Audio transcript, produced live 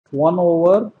1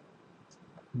 over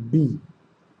B.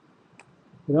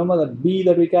 Remember that B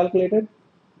that we calculated?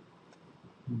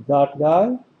 That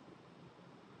guy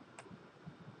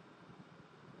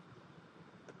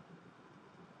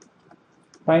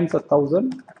times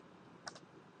 1,000,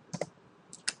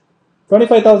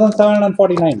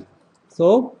 25,749.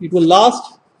 So it will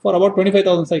last for about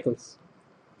 25,000 cycles.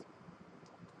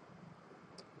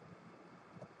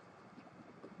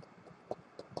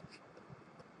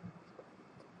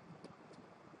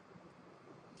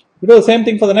 We do the same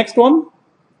thing for the next one.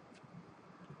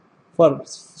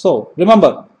 So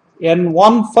remember,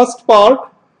 N1 first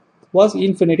part was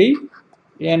infinity,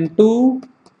 N2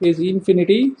 is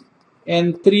infinity,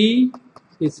 N3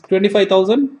 is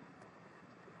 25,000,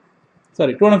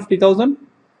 sorry 250,000,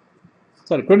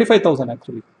 sorry 25,000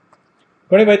 actually,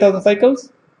 25,000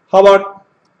 cycles. How about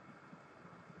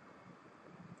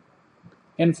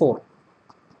N4?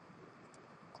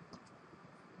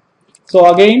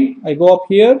 So again I go up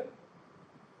here,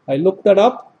 I look that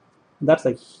up. That's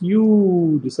a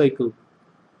huge cycle.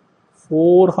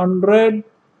 400,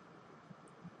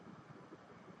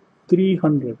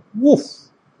 300. Woof!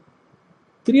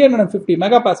 350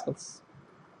 megapascals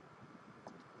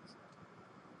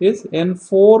is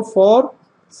N4 for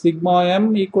sigma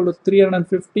m equal to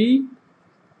 350.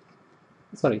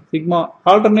 Sorry, sigma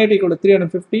alternate equal to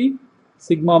 350,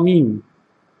 sigma mean.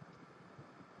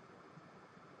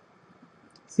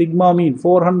 Sigma mean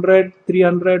 400,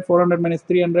 300, 400 minus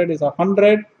 300 is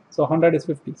 100, so 100 is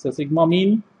 50. So sigma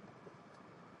mean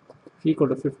equal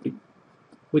to 50,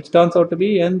 which turns out to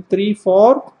be N3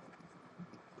 for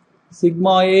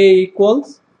sigma A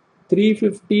equals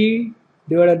 350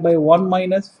 divided by 1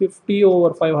 minus 50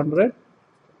 over 500.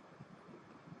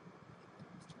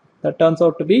 That turns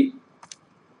out to be,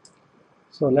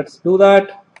 so let's do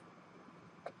that.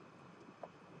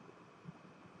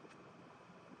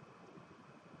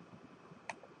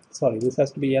 Sorry, this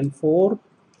has to be N4.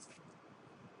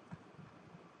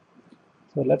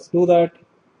 So let's do that.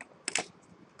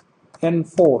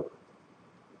 N4,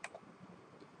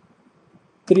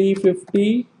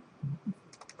 350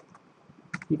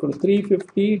 equal to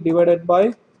 350 divided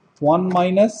by 1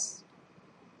 minus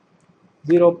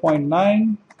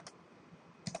 0.9.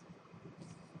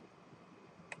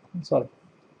 Sorry.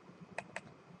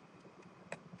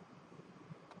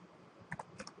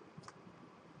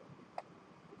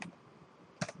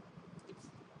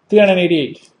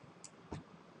 $388.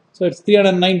 So it's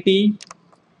 390.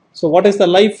 So what is the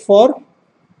life for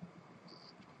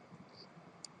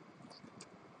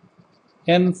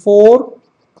N4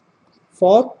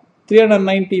 for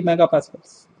 390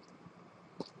 megapascals?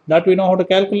 That we know how to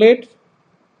calculate.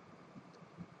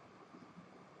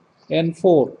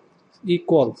 N4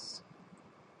 equals,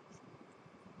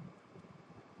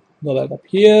 go back up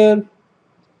here,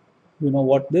 we know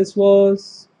what this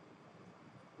was.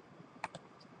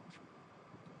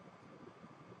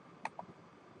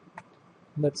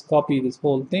 Let's copy this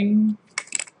whole thing.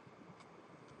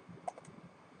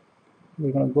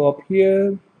 We're going to go up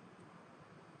here,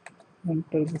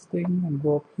 enter this thing and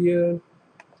go up here,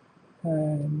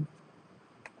 and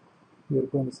we're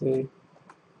going to say,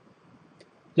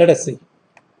 let us see,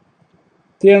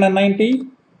 390.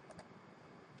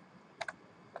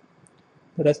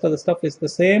 The rest of the stuff is the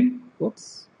same.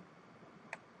 Oops.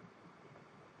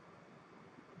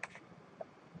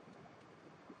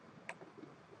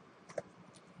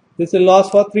 This will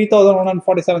last for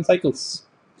 3,147 cycles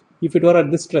if it were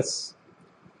at this stress.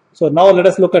 So now let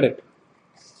us look at it.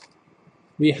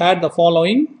 We had the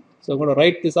following. So I'm going to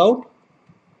write this out.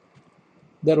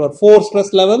 There were 4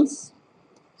 stress levels.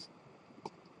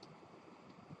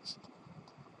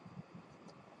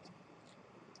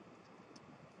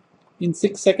 In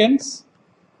 6 seconds.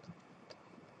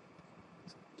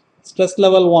 Stress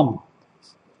level 1,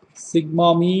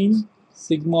 sigma mean,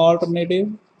 sigma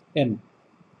alternative, n.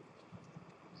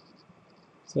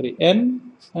 Sorry,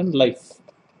 n and life.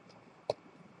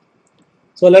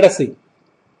 So let us see.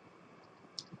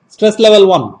 Stress level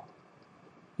 1,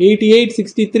 88,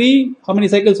 63. How many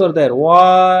cycles were there?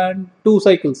 1, 2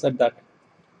 cycles at that.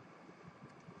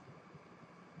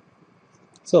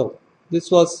 So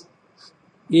this was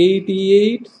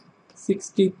 88,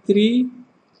 63.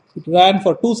 It ran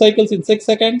for 2 cycles in 6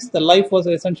 seconds. The life was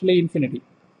essentially infinity.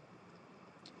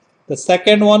 The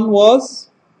second one was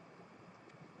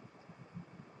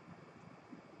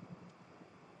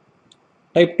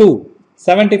type 2,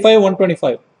 75,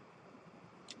 125.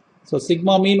 So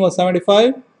sigma mean was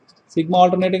 75, sigma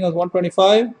alternating was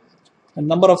 125, and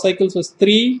number of cycles was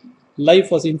 3,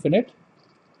 life was infinite.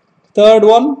 Third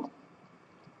one,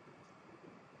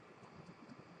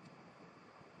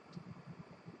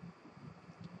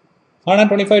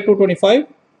 125, 225.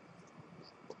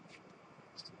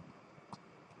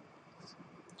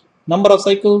 Number of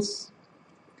cycles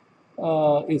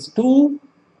is 2,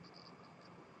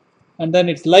 and then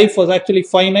its life was actually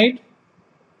finite.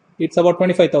 It's about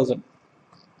 25,000.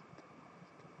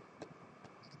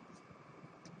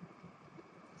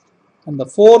 And the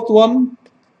fourth one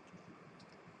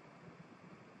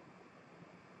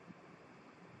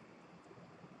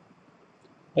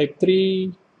type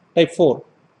 3, type 4,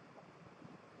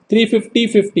 350,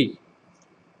 50.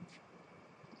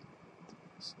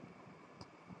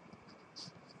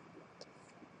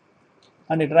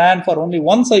 And it ran for only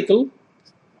one cycle,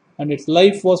 and its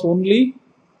life was only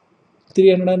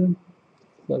 300,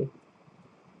 sorry,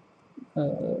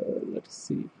 let's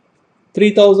see,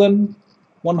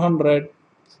 3,100.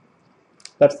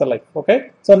 That's the life.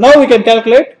 Okay. So now we can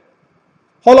calculate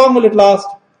how long will it last.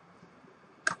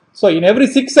 So in every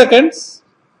 6 seconds,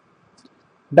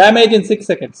 damage in 6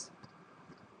 seconds.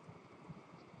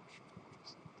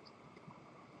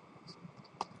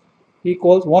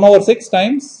 Equals 1 over 6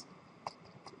 times.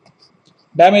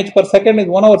 Damage per second is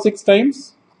 1 over 6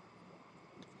 times.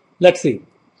 Let's see.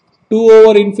 2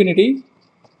 over infinity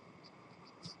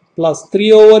plus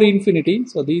 3 over infinity.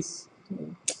 So these,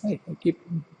 I keep.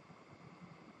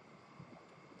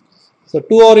 So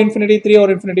 2 over infinity, 3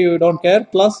 over infinity, we don't care.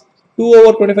 Plus 2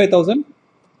 over 25,000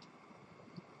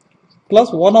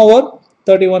 plus 1 over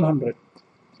 3,100.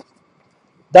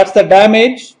 That's the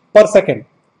damage per second,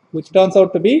 which turns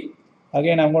out to be,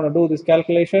 again I'm going to do this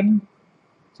calculation.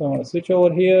 So I'm going to switch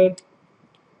over here.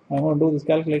 I'm going to do this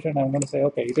calculation. I'm going to say,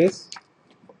 okay, it is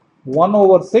 1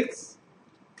 over 6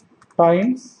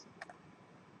 times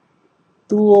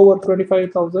 2 over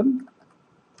 25,000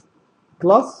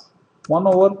 plus 1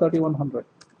 over 3,100.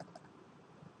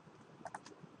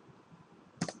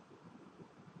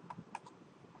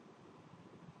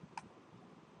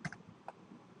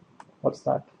 What's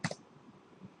that?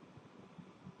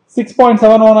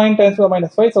 6.709 times to the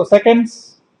minus 5. So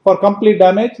seconds for complete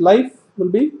damage, life will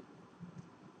be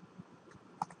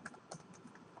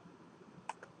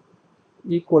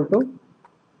equal to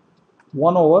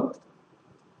 1 over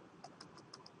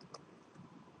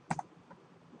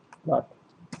that.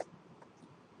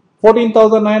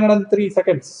 14,903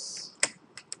 seconds.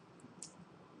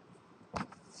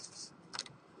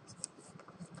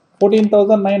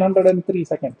 14,903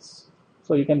 seconds.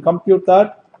 So you can compute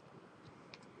that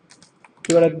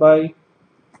divided by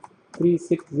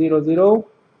 3600.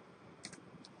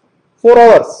 4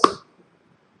 hours.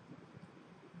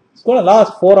 It's going to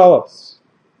last 4 hours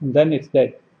and then it's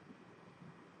dead.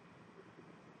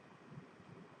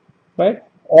 Right?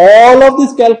 All of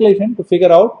this calculation to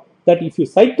figure out that if you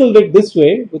cycled it this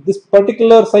way with this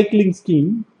particular cycling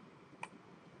scheme,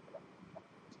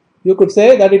 you could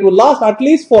say that it will last at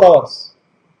least 4 hours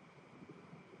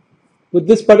with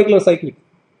this particular cycling.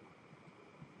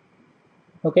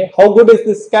 Okay, how good is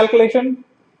this calculation?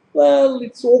 Well,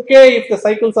 it's okay if the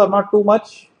cycles are not too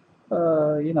much,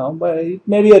 but it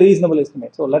may be a reasonable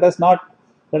estimate. So let us not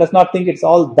think it's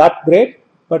all that great,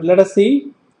 but let us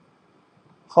see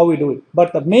how we do it.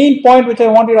 But the main point which I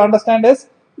want you to understand is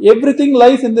everything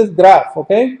lies in this graph.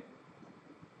 Okay,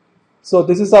 so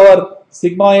this is our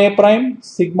sigma a prime,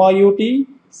 sigma ut,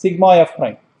 sigma f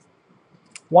prime.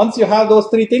 Once you have those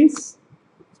three things,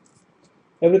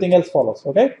 everything else follows.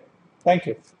 Okay, thank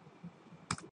you.